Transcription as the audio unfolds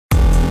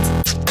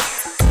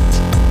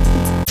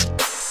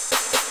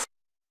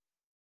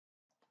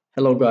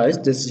Hello guys,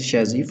 this is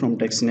Shazi from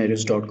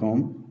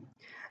TechScenarios.com.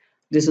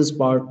 This is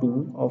part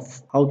 2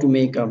 of how to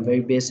make a very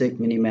basic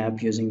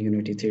minimap using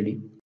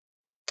Unity3D.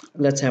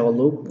 Let's have a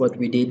look what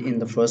we did in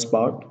the first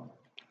part.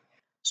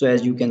 So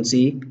as you can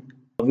see,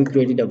 we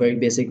created a very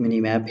basic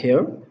minimap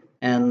here,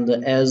 and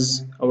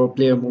as our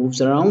player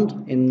moves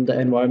around in the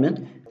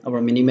environment,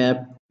 our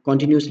minimap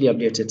continuously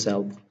updates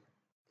itself.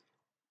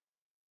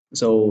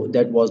 So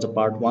that was the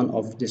part 1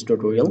 of this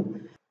tutorial.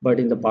 But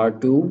in the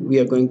part 2 we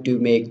are going to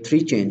make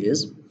 3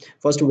 changes.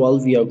 First of all,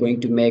 we are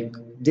going to make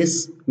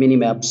this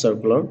minimap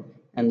circular,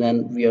 and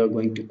then we are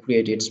going to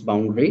create its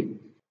boundary.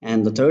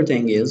 And the third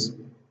thing is,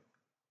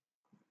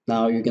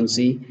 now you can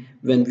see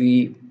when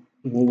we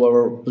move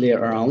our player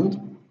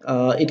around,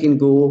 it can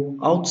go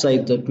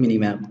outside the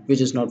minimap,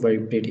 which is not very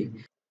pretty.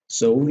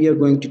 So we are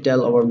going to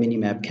tell our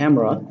minimap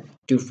camera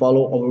to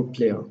follow our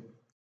player.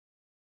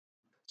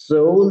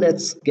 So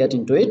let's get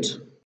into it.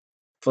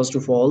 First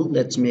of all,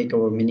 let's make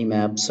our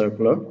minimap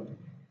circular.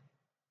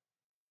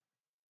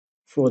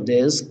 For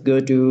this, go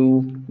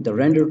to the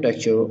render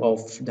texture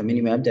of the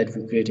minimap that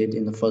we created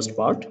in the first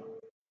part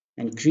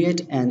and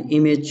create an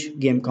image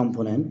game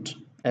component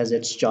as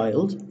its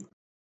child.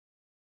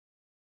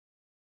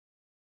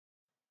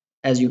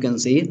 As you can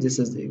see, this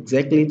is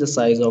exactly the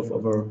size of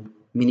our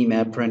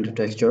minimap render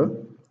texture.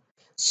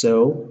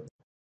 So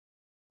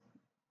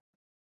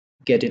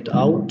get it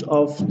out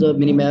of the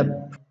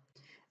minimap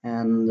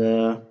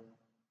and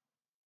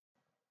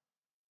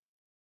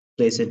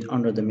place it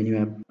under the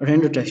minimap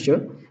render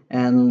texture,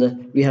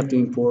 and we have to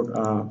import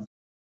a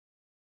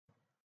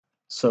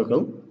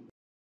circle.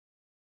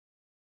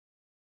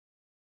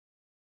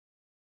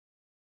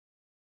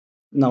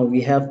 Now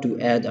we have to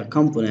add a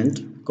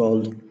component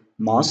called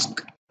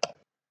mask.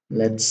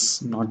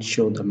 Let's not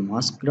show the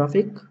mask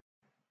graphic.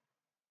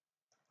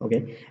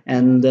 Okay,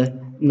 and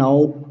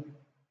now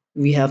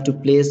we have to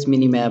place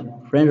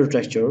minimap render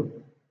texture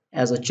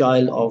as a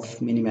child of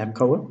minimap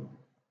cover.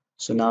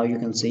 So now you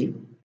can see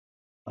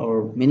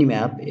our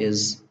minimap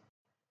is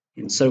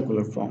in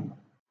circular form.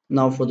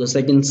 Now for the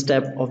second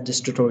step of this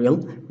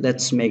tutorial,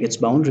 let's make its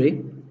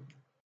boundary.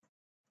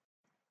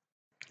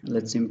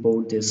 Let's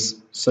import this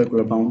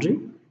circular boundary,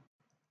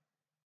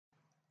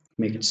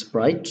 make it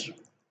sprite.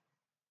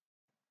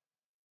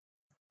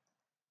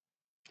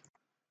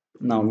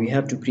 Now we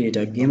have to create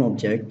a game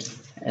object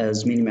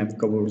as minimap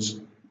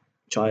covers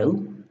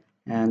child,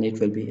 and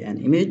it will be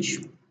an image.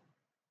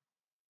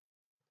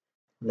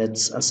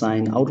 Let's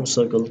assign outer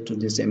circle to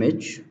this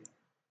image.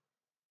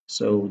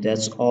 So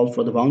that's all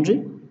for the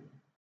boundary.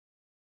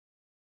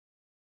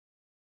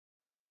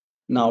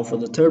 Now for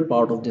the third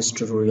part of this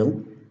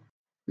tutorial,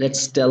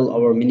 let's tell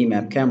our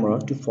minimap camera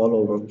to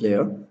follow our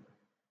player.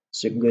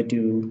 So go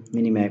to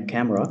minimap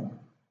camera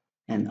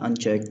and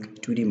uncheck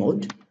 2D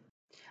mode.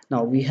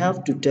 Now we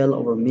have to tell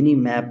our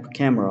minimap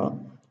camera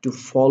to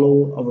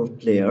follow our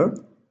player,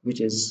 which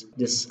is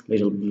this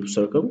little blue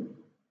circle.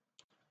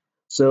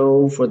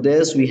 So for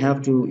this we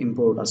have to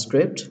import a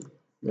script.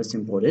 Let's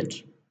import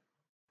it.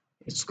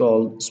 It's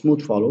called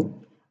SmoothFollow.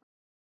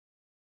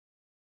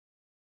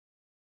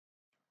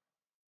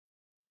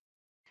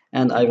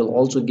 And I will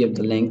also give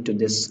the link to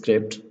this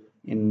script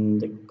in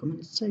the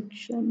comment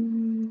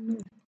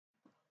section.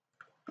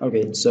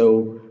 Okay,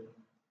 so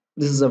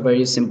this is a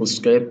very simple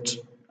script.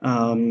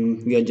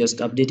 We are just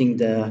updating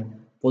the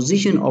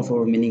position of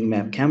our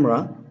minimap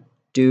camera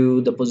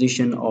to the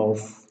position of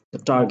the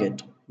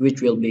target,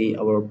 which will be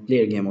our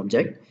player game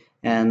object,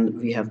 and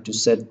we have to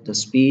set the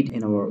speed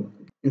in our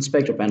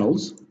inspector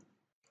panels.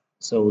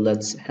 So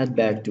let's head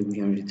back to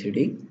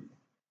Unity3D,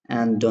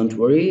 and don't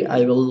worry,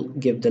 I will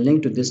give the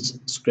link to this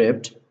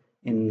script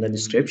in the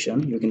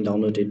description. You can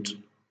download it.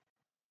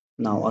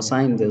 Now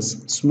assign this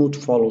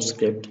SmoothFollow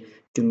script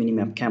to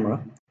minimap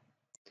camera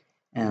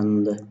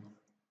and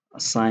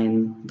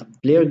assign the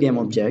player game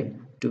object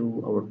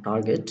to our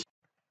target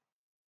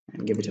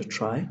and give it a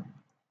try.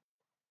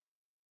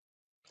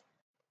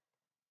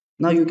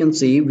 Now you can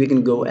see we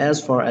can go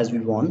as far as we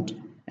want,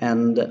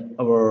 and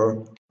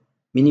our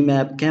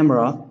minimap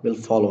camera will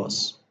follow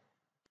us.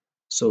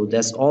 So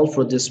that's all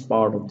for this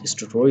part of this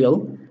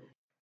tutorial.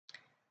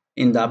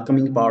 In the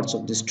upcoming parts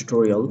of this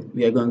tutorial,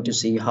 we are going to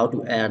see how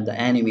to add the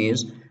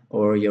enemies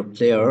or your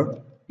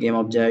player game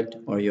object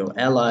or your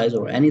allies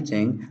or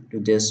anything to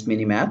this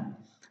minimap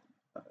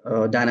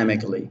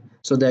dynamically,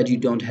 so that you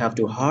don't have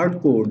to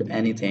hard code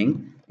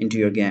anything into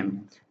your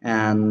game.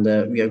 And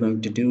we are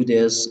going to do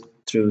this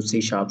through C#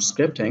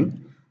 scripting.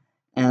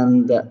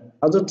 And the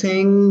other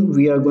thing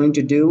we are going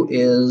to do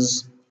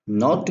is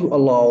not to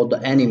allow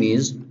the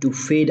enemies to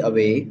fade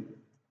away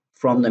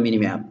from the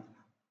minimap.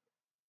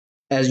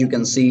 As you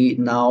can see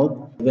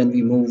now, when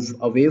we move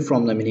away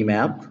from the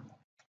minimap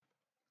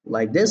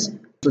like this,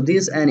 so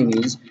these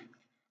enemies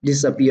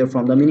disappear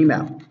from the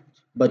minimap,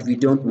 but we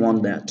don't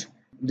want that.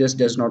 This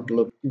does not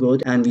look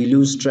good and we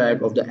lose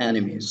track of the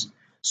enemies.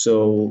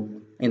 So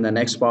in the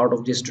next part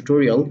of this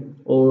tutorial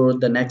or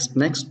the next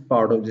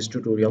part of this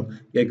tutorial,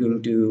 we are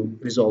going to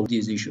resolve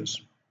these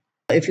issues.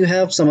 If you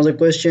have some other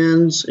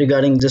questions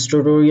regarding this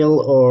tutorial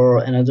or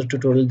another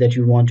tutorial that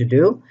you want to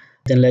do,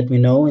 then let me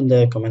know in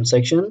the comment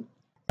section.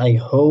 I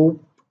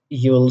hope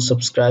you'll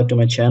subscribe to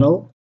my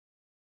channel